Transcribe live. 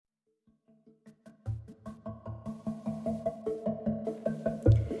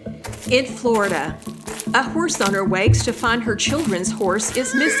In Florida, a horse owner wakes to find her children's horse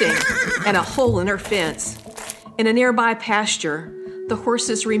is missing and a hole in her fence. In a nearby pasture, the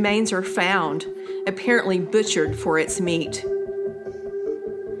horse's remains are found, apparently butchered for its meat.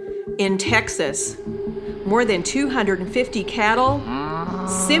 In Texas, more than 250 cattle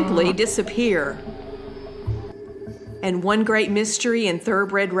simply disappear. And one great mystery in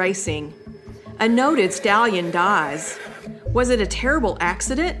thoroughbred racing: a noted stallion dies. Was it a terrible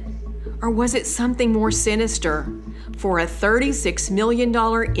accident? Or was it something more sinister for a $36 million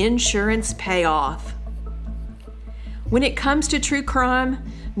insurance payoff? When it comes to true crime,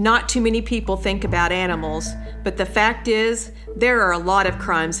 not too many people think about animals, but the fact is, there are a lot of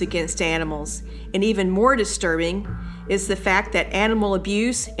crimes against animals, and even more disturbing is the fact that animal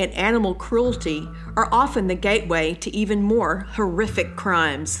abuse and animal cruelty are often the gateway to even more horrific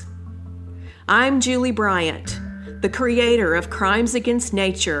crimes. I'm Julie Bryant, the creator of Crimes Against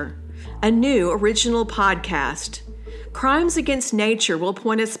Nature, a new original podcast. Crimes Against Nature will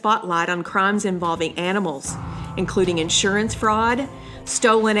point a spotlight on crimes involving animals, including insurance fraud,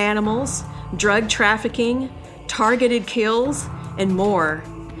 stolen animals, drug trafficking, targeted kills, and more.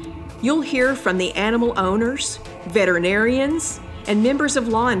 You'll hear from the animal owners, veterinarians, and members of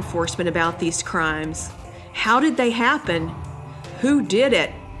law enforcement about these crimes. How did they happen? Who did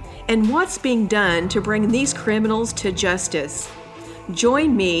it? And what's being done to bring these criminals to justice?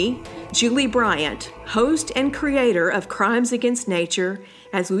 Join me, Julie Bryant, host and creator of Crimes Against Nature,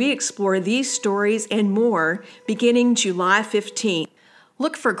 as we explore these stories and more beginning July 15th.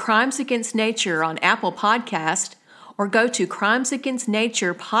 Look for Crimes Against Nature on Apple Podcast or go to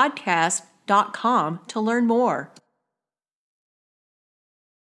crimesagainstnaturepodcast.com to learn more.